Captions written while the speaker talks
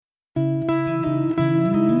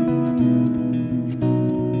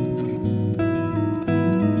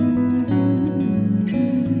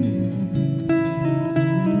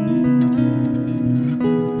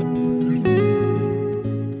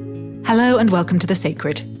welcome to The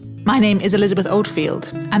Sacred. My name is Elizabeth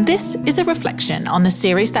Oldfield, and this is a reflection on the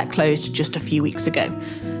series that closed just a few weeks ago.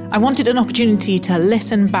 I wanted an opportunity to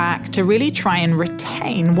listen back, to really try and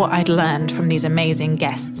retain what I'd learned from these amazing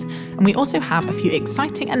guests, and we also have a few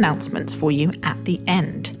exciting announcements for you at the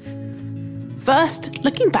end. First,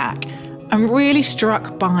 looking back, I'm really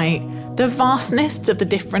struck by the vastness of the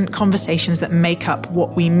different conversations that make up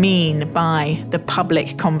what we mean by the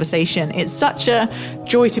public conversation. It's such a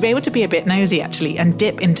joy to be able to be a bit nosy, actually, and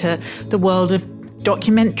dip into the world of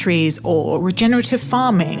documentaries or regenerative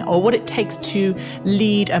farming or what it takes to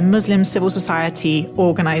lead a Muslim civil society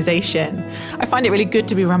organization. I find it really good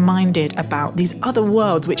to be reminded about these other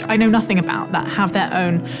worlds, which I know nothing about, that have their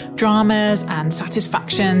own dramas and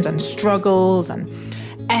satisfactions and struggles and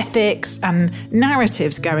ethics and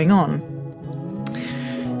narratives going on.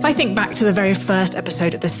 If I think back to the very first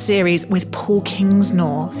episode of the series with Paul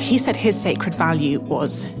Kingsnorth, he said his sacred value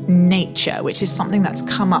was nature, which is something that's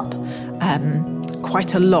come up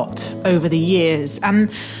quite a lot over the years. And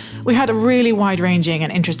we had a really wide-ranging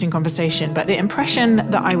and interesting conversation, but the impression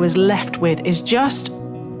that I was left with is just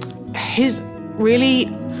his really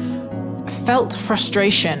felt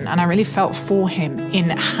frustration, and I really felt for him in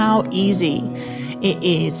how easy it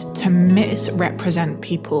is to misrepresent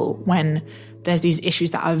people when there's these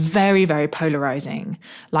issues that are very, very polarizing,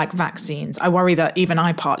 like vaccines. I worry that even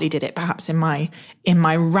I partly did it, perhaps in my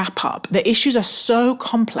wrap up. The issues are so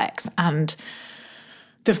complex and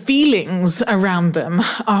the feelings around them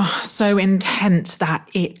are so intense that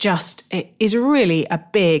it is really a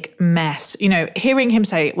big mess. You know, hearing him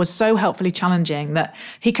say it was so helpfully challenging that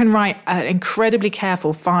he can write an incredibly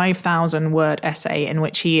careful 5,000 word essay in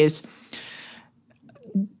which he is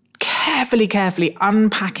carefully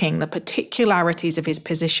unpacking the particularities of his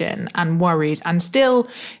position and worries, and still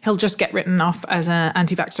he'll just get written off as an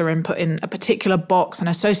anti-vaxxer and put in a particular box and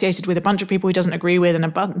associated with a bunch of people he doesn't agree with and a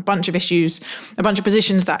bunch of issues, a bunch of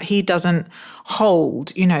positions that he doesn't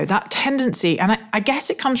hold. You know, that tendency, and I guess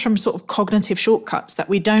it comes from sort of cognitive shortcuts that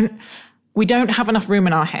we don't have enough room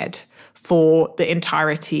in our head for the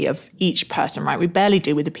entirety of each person, right? We barely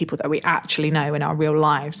do with the people that we actually know in our real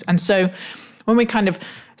lives. And so when we're kind of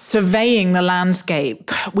surveying the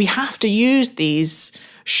landscape, we have to use these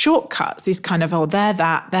shortcuts, these kind of, they're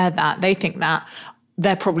that, they think that,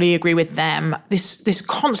 they probably agree with them, this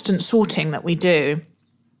constant sorting that we do.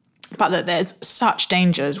 But that there's such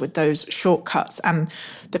dangers with those shortcuts, and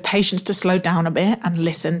the patience to slow down a bit and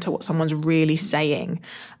listen to what someone's really saying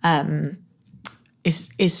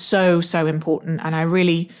is so important. And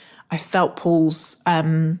I felt Paul's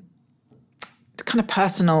kind of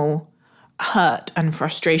personal hurt and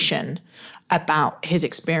frustration about his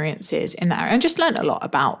experiences in that area, and just learned a lot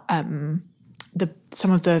about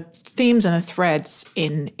some of the themes and the threads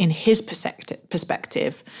in his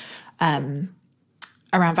perspective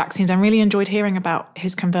around vaccines. I really enjoyed hearing about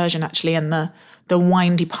his conversion, actually, and the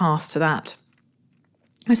windy path to that.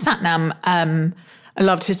 With Satnam, I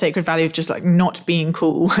loved his sacred value of just like not being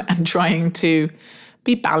cool and trying to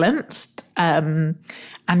be balanced and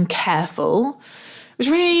careful. It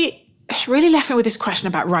was really left me with this question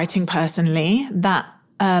about writing personally, that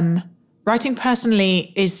writing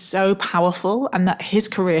personally is so powerful, and that his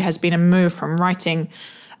career has been a move from writing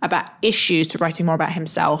about issues to writing more about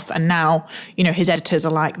himself. And now, you know, his editors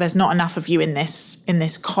are like, there's not enough of you in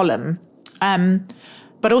this column.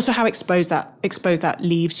 But also how exposed that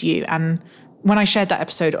leaves you. And when I shared that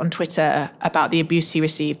episode on Twitter about the abuse he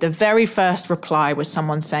received, the very first reply was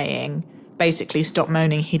someone saying, basically, stop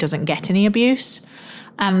moaning, he doesn't get any abuse.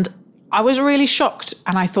 And I was really shocked,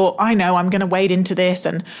 and I thought, I know, I'm going to wade into this,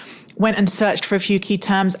 and went and searched for a few key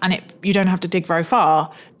terms, and you don't have to dig very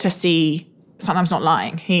far to see Satnam's not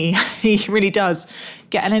lying. He really does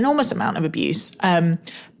get an enormous amount of abuse.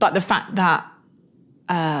 But the fact that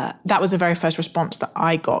that was the very first response that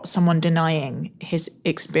I got, someone denying his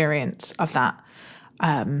experience of that,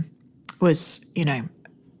 was, you know,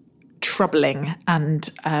 troubling,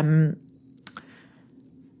 and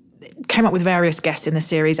came up with various guests in the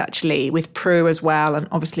series, actually, with Prue as well, and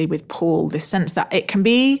obviously with Paul, this sense that it can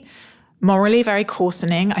be morally very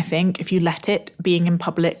coarsening, I think, if you let it, being in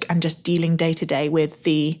public and just dealing day to day with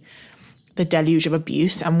the deluge of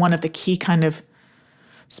abuse. And one of the key kind of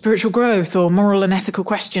spiritual growth or moral and ethical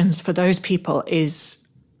questions for those people is,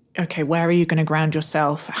 okay, where are you going to ground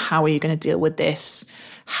yourself? How are you going to deal with this?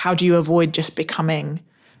 How do you avoid just becoming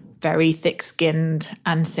very thick-skinned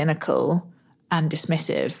and cynical and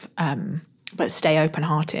dismissive, but stay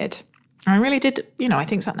open-hearted? And I really did, you know, I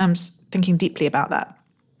think Satnam's thinking deeply about that.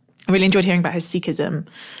 I really enjoyed hearing about his Sikhism,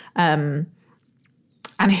 and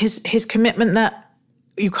his commitment that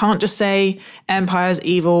you can't just say empire's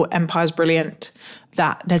evil, empire's brilliant.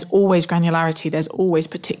 That there's always granularity, there's always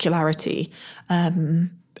particularity.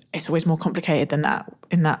 It's always more complicated than that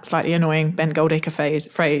in that slightly annoying Ben Goldacre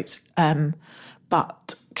phrase.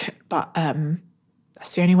 But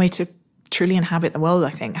that's the only way to truly inhabit the world, I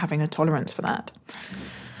think, having the tolerance for that.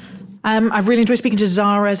 I've really enjoyed speaking to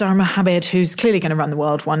Zara Mohammed, who's clearly going to run the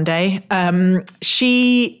world one day. Her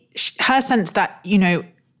sense that,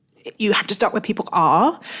 you have to start where people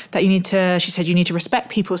are, that she said you need to respect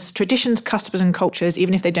people's traditions, customs and cultures,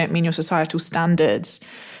 even if they don't mean your societal standards.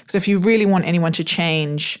 Because if you really want anyone to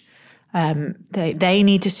change, they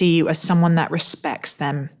need to see you as someone that respects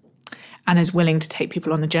them and is willing to take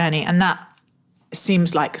people on the journey. And that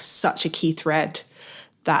seems like such a key thread,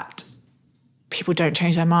 that people don't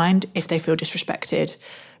change their mind if they feel disrespected.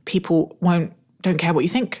 People don't care what you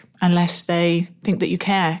think unless they think that you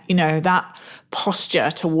care. That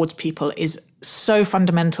posture towards people is so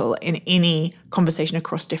fundamental in any conversation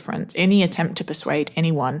across difference, any attempt to persuade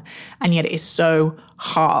anyone, and yet it is so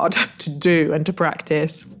hard to do and to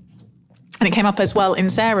practice. And it came up as well in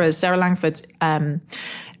Sarah Langford's.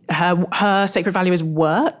 Her sacred value is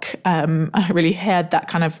work. I really heard that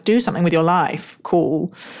kind of do something with your life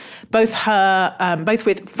call. Both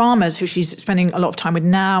with farmers, who she's spending a lot of time with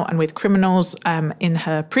now, and with criminals in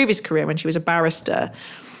her previous career when she was a barrister.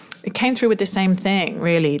 It came through with the same thing,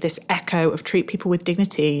 really, this echo of treat people with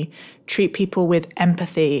dignity, treat people with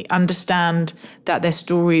empathy, understand that their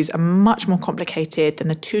stories are much more complicated than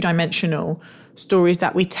the two-dimensional stories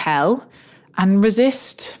that we tell, and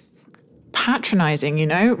resist patronizing,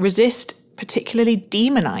 resist particularly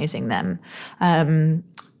demonizing them,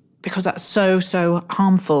 because that's so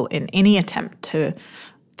harmful in any attempt to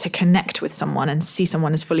connect with someone and see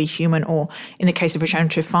someone as fully human, or in the case of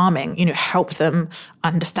regenerative farming, help them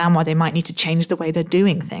understand why they might need to change the way they're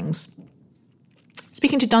doing things.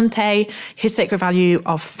 Speaking to Dante, his sacred value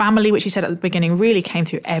of family, which he said at the beginning, really came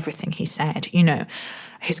through everything he said.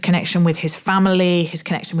 His connection with his family, his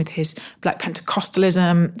connection with his Black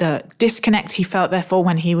Pentecostalism, the disconnect he felt, therefore,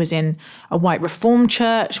 when he was in a white Reformed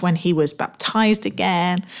church, when he was baptized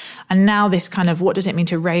again. And now this kind of, what does it mean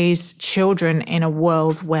to raise children in a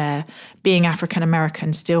world where being African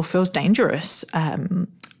American still feels dangerous,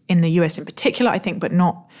 in the US in particular, I think, but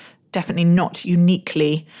definitely not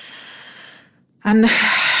uniquely. And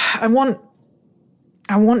I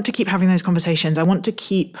want to keep having those conversations. I want to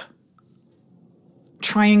keep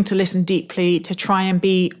trying to listen deeply, to try and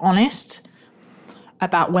be honest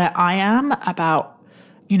about where I am, about,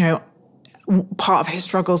 part of his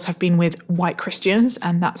struggles have been with white Christians,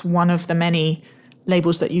 and that's one of the many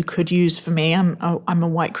labels that you could use for me. I'm a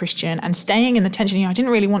white Christian, and staying in the tension, I didn't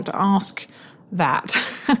really want to ask that.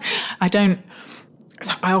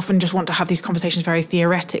 I often just want to have these conversations very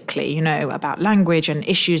theoretically, about language and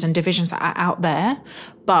issues and divisions that are out there,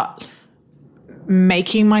 but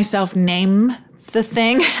making myself name the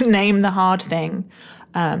thing, name the hard thing,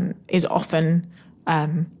 is often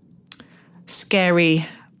scary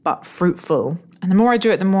but fruitful. And the more I do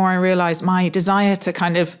it, the more I realize my desire to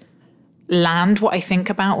kind of land what I think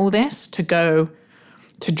about all this, to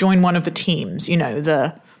join one of the teams,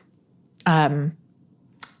 the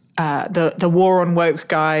war on woke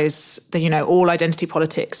guys, all identity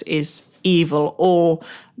politics is evil, or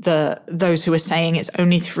those who are saying it's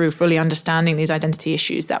only through fully understanding these identity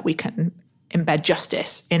issues that we can embed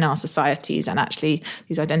justice in our societies, and actually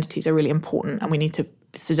these identities are really important, and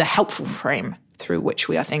this is a helpful frame through which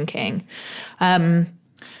we are thinking. That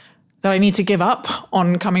I need to give up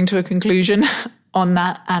on coming to a conclusion on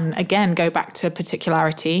that, and again go back to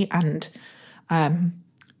particularity and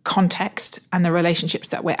context and the relationships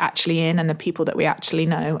that we're actually in, and the people that we actually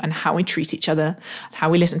know, and how we treat each other, how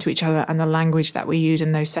we listen to each other, and the language that we use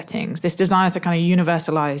in those settings. This desire to kind of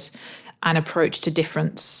universalize an approach to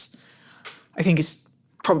difference, I think, is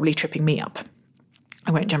probably tripping me up.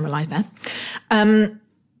 I won't generalize there.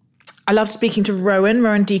 I love speaking to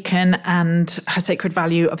Rowan Deacon, and her sacred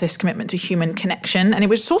value of this commitment to human connection. And it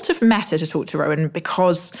was sort of meta to talk to Rowan,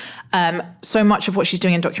 because so much of what she's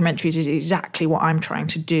doing in documentaries is exactly what I'm trying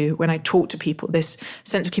to do when I talk to people, this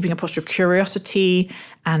sense of keeping a posture of curiosity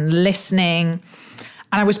and listening.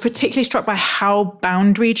 And I was particularly struck by how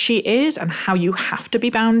boundaried she is, and how you have to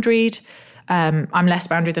be boundaried. I'm less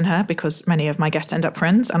boundary than her, because many of my guests end up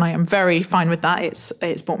friends, and I am very fine with that.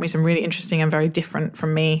 It's brought me some really interesting and very different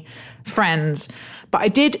from me friends. But I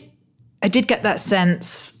did get that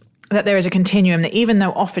sense that there is a continuum, that even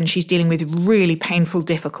though often she's dealing with really painful,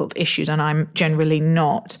 difficult issues, and I'm generally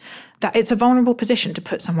not, that it's a vulnerable position to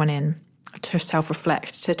put someone in, to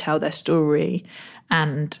self-reflect, to tell their story.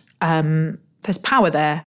 And there's power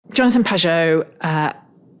there. Jonathan Pageau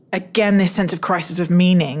again, this sense of crisis of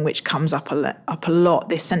meaning, which comes up a lot,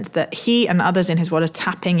 this sense that he and others in his world are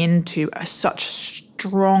tapping into such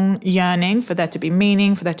strong yearning for there to be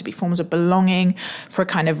meaning, for there to be forms of belonging, for a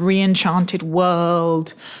kind of re-enchanted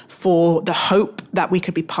world, for the hope that we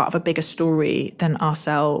could be part of a bigger story than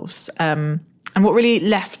ourselves. And what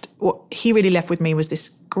he really left with me was this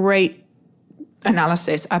great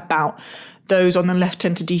analysis about those on the left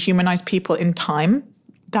tend to dehumanize people in time,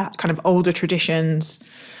 that kind of older traditions,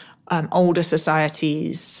 older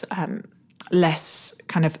societies, less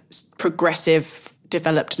kind of progressive,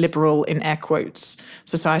 developed, liberal, in air quotes,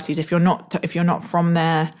 societies. If you're not from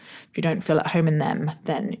there, if you don't feel at home in them,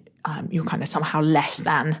 then you're kind of somehow less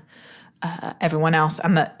than everyone else.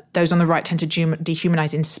 And that those on the right tend to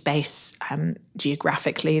dehumanize in space.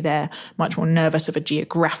 Geographically, they're much more nervous of a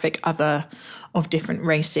geographic other of different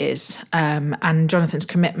races. And Jonathan's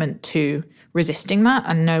commitment to resisting that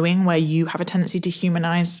and knowing where you have a tendency to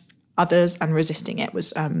humanize others and resisting it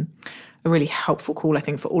was a really helpful call, I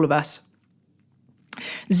think, for all of us.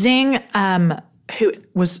 Xing, who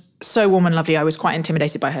was so warm and lovely, I was quite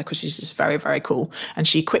intimidated by her because she's just very, very cool. And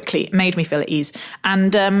she quickly made me feel at ease.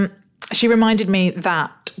 And she reminded me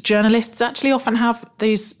that journalists actually often have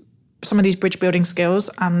some of these bridge building skills,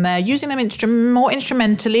 and they're using them more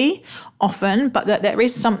instrumentally often, but that there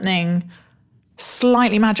is something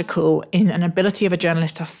slightly magical in an ability of a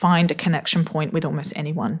journalist to find a connection point with almost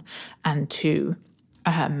anyone and to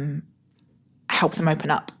help them open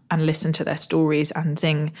up and listen to their stories. And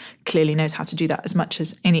Xing clearly knows how to do that as much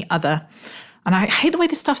as any other. And I hate the way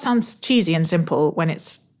this stuff sounds cheesy and simple when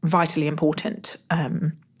it's vitally important.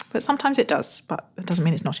 But sometimes it does, but it doesn't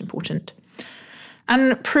mean it's not important.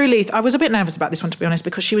 And Prue Leith, I was a bit nervous about this one, to be honest,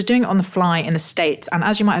 because she was doing it on the fly in the States. And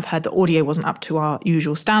as you might have heard, the audio wasn't up to our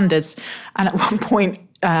usual standards. And at one point,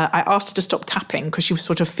 I asked her to stop tapping because she was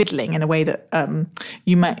sort of fiddling in a way that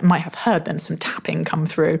you might have heard then some tapping come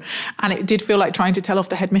through. And it did feel like trying to tell off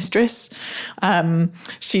the headmistress.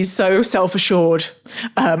 She's so self-assured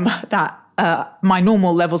that my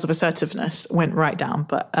normal levels of assertiveness went right down,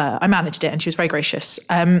 but I managed it and she was very gracious.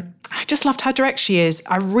 I just loved how direct she is.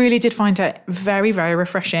 I really did find her very, very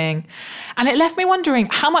refreshing. And it left me wondering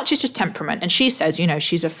how much is just temperament. And she says,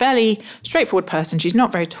 she's a fairly straightforward person. She's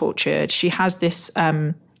not very tortured. She has this,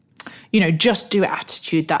 just do it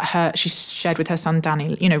attitude that she shared with her son,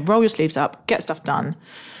 Danny, roll your sleeves up, get stuff done.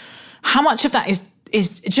 How much of that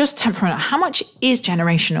is just temperament? How much is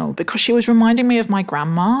generational? Because she was reminding me of my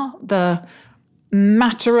grandma, the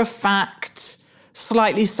matter-of-fact,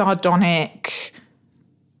 slightly sardonic,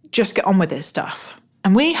 just get on with this stuff.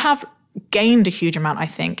 And we have gained a huge amount, I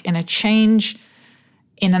think, in a change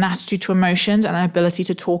in an attitude to emotions and an ability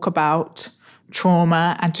to talk about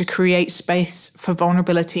trauma and to create space for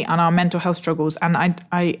vulnerability and our mental health struggles. And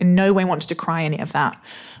I in no way want to decry any of that.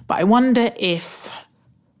 But I wonder if...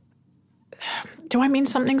 do I mean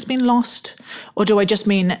something's been lost? Or do I just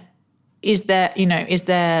mean, is there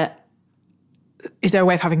a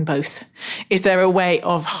way of having both? Is there a way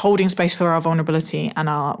of holding space for our vulnerability and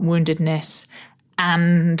our woundedness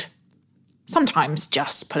and sometimes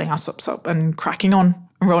just pulling our stops up and cracking on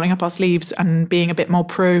and rolling up our sleeves and being a bit more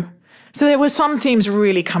Prue? So there were some themes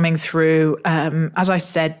really coming through. As I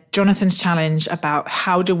said, Jonathan's challenge about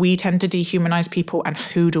how do we tend to dehumanize people and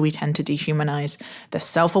who do we tend to dehumanize? The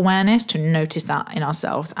self-awareness to notice that in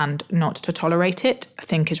ourselves and not to tolerate it, I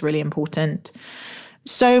think is really important.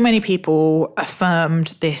 So many people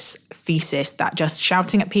affirmed this thesis that just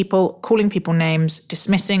shouting at people, calling people names,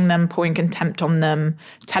 dismissing them, pouring contempt on them,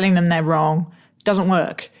 telling them they're wrong, doesn't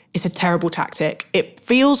work. It's a terrible tactic. It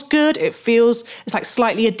feels good. It's like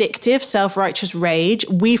slightly addictive, self-righteous rage.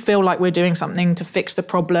 We feel like we're doing something to fix the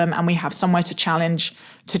problem and we have somewhere to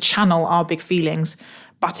channel our big feelings,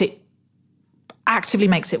 but it actively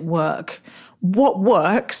makes it work. What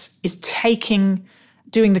works is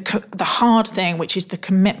doing the hard thing, which is the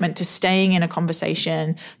commitment to staying in a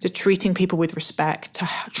conversation, to treating people with respect, to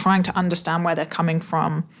trying to understand where they're coming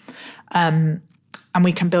from. And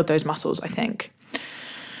we can build those muscles, I think.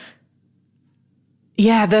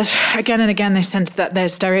 Yeah, there's again and again this sense that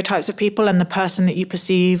there's stereotypes of people and the person that you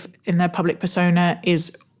perceive in their public persona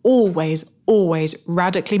is always, always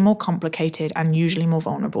radically more complicated and usually more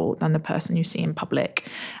vulnerable than the person you see in public.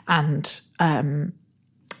 And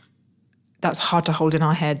that's hard to hold in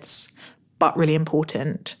our heads, but really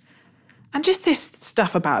important. And just this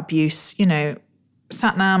stuff about abuse,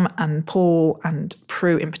 Satnam and Paul and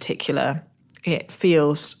Prue in particular, it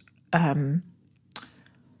feels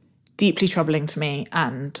deeply troubling to me,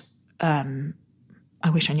 and I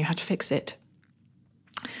wish I knew how to fix it.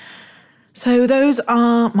 So those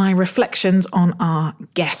are my reflections on our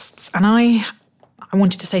guests. And I I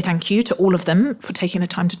wanted to say thank you to all of them for taking the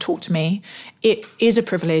time to talk to me. It is a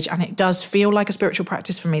privilege and it does feel like a spiritual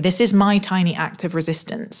practice for me. This is my tiny act of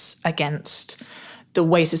resistance against the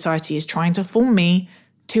way society is trying to form me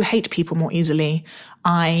to hate people more easily.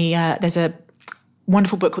 There's a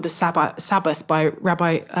wonderful book called The Sabbath by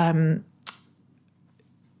Rabbi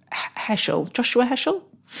Heschel, Joshua Heschel.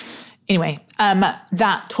 Anyway,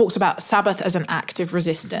 that talks about Sabbath as an act of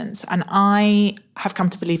resistance. And I have come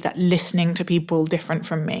to believe that listening to people different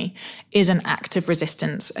from me is an act of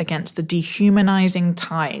resistance against the dehumanizing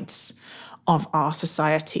tides of our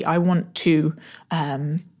society. I want to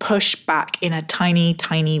push back in a tiny,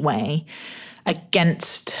 tiny way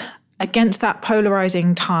against that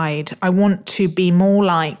polarizing tide. I want to be more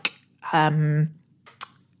like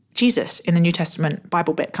Jesus in the New Testament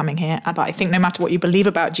Bible bit coming here. But I think no matter what you believe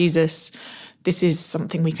about Jesus, this is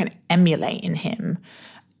something we can emulate in him.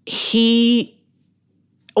 He,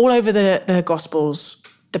 all over the Gospels,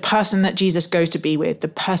 the person that Jesus goes to be with, the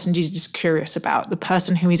person Jesus is curious about, the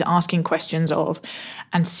person who he's asking questions of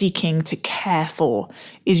and seeking to care for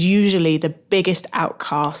is usually the biggest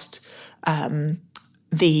outcast,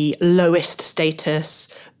 the lowest status,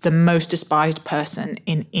 the most despised person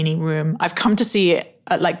in any room. I've come to see it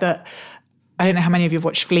I don't know how many of you have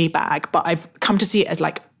watched Fleabag, but I've come to see it as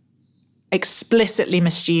like explicitly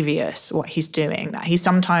mischievous what he's doing, that he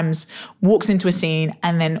sometimes walks into a scene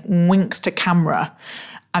and then winks to camera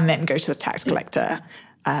and then goes to the tax collector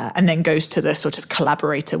and then goes to the sort of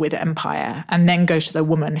collaborator with Empire and then goes to the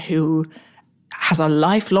woman who has a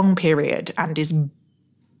lifelong period and is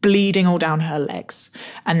bleeding all down her legs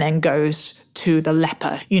and then goes to the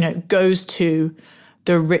leper, goes to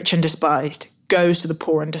the rich and despised, goes to the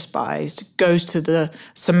poor and despised, goes to the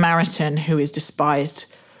Samaritan who is despised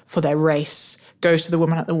for their race, goes to the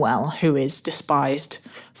woman at the well who is despised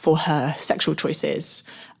for her sexual choices.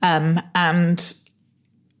 And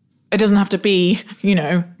it doesn't have to be,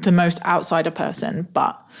 the most outsider person,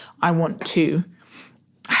 but I want to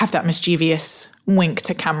have that mischievous wink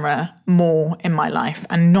to camera more in my life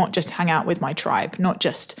and not just hang out with my tribe, not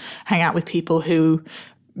just hang out with people who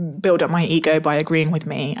build up my ego by agreeing with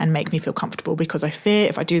me and make me feel comfortable, because I fear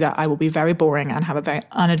if I do that, I will be very boring and have a very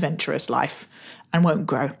unadventurous life and won't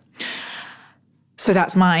grow. So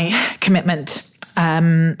that's my commitment.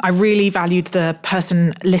 I really valued the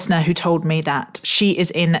listener who told me that she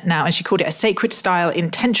is in now, and she called it a sacred style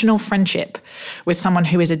intentional friendship with someone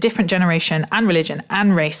who is a different generation and religion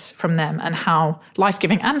and race from them, and how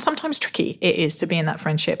life-giving and sometimes tricky it is to be in that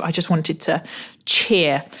friendship. I just wanted to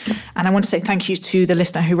cheer. And I want to say thank you to the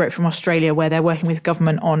listener who wrote from Australia, where they're working with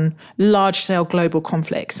government on large-scale global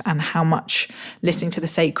conflicts, and how much listening to the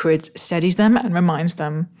sacred steadies them and reminds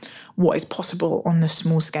them what is possible on the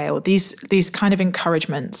small scale. These kind of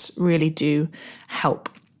encouragements really do help.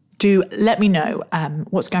 Do let me know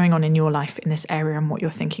what's going on in your life in this area and what you're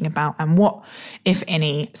thinking about, and what, if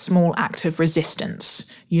any, small act of resistance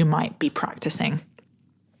you might be practicing.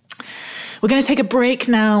 We're going to take a break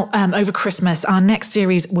now over Christmas. Our next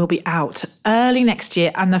series will be out early next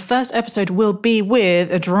year, and the first episode will be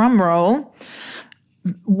with, a drum roll,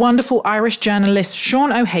 wonderful Irish journalist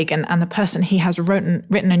Sean O'Hagan and the person he has written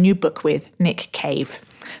a new book with, Nick Cave.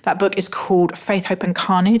 That book is called Faith, Hope and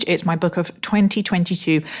Carnage. It's my book of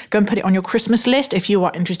 2022. Go and put it on your Christmas list if you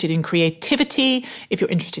are interested in creativity, if you're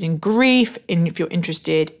interested in grief, if you're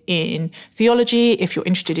interested in theology, if you're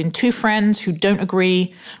interested in two friends who don't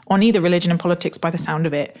agree on either religion and politics by the sound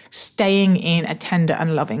of it. Staying in a tender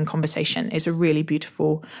and loving conversation is a really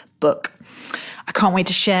beautiful book. I can't wait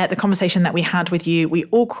to share the conversation that we had with you. We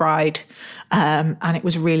all cried, and it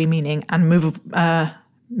was really meaning and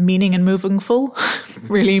movingful,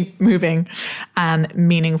 really moving and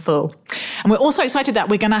meaningful. And we're also excited that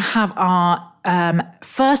we're going to have our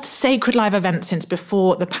first Sacred Live event since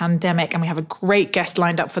before the pandemic, and we have a great guest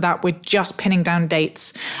lined up for that. We're just pinning down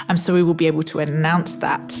dates, so we will be able to announce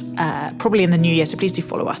that probably in the new year. So please do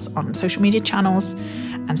follow us on social media channels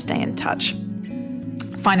and stay in touch.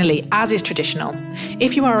 Finally, as is traditional,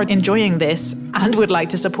 if you are enjoying this and would like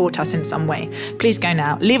to support us in some way, please go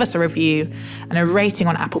now, leave us a review and a rating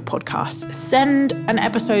on Apple Podcasts. Send an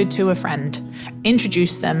episode to a friend,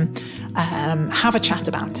 introduce them, have a chat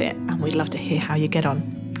about it, and we'd love to hear how you get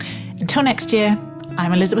on. Until next year,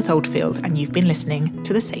 I'm Elizabeth Oldfield, and you've been listening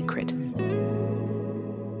to The Sacred.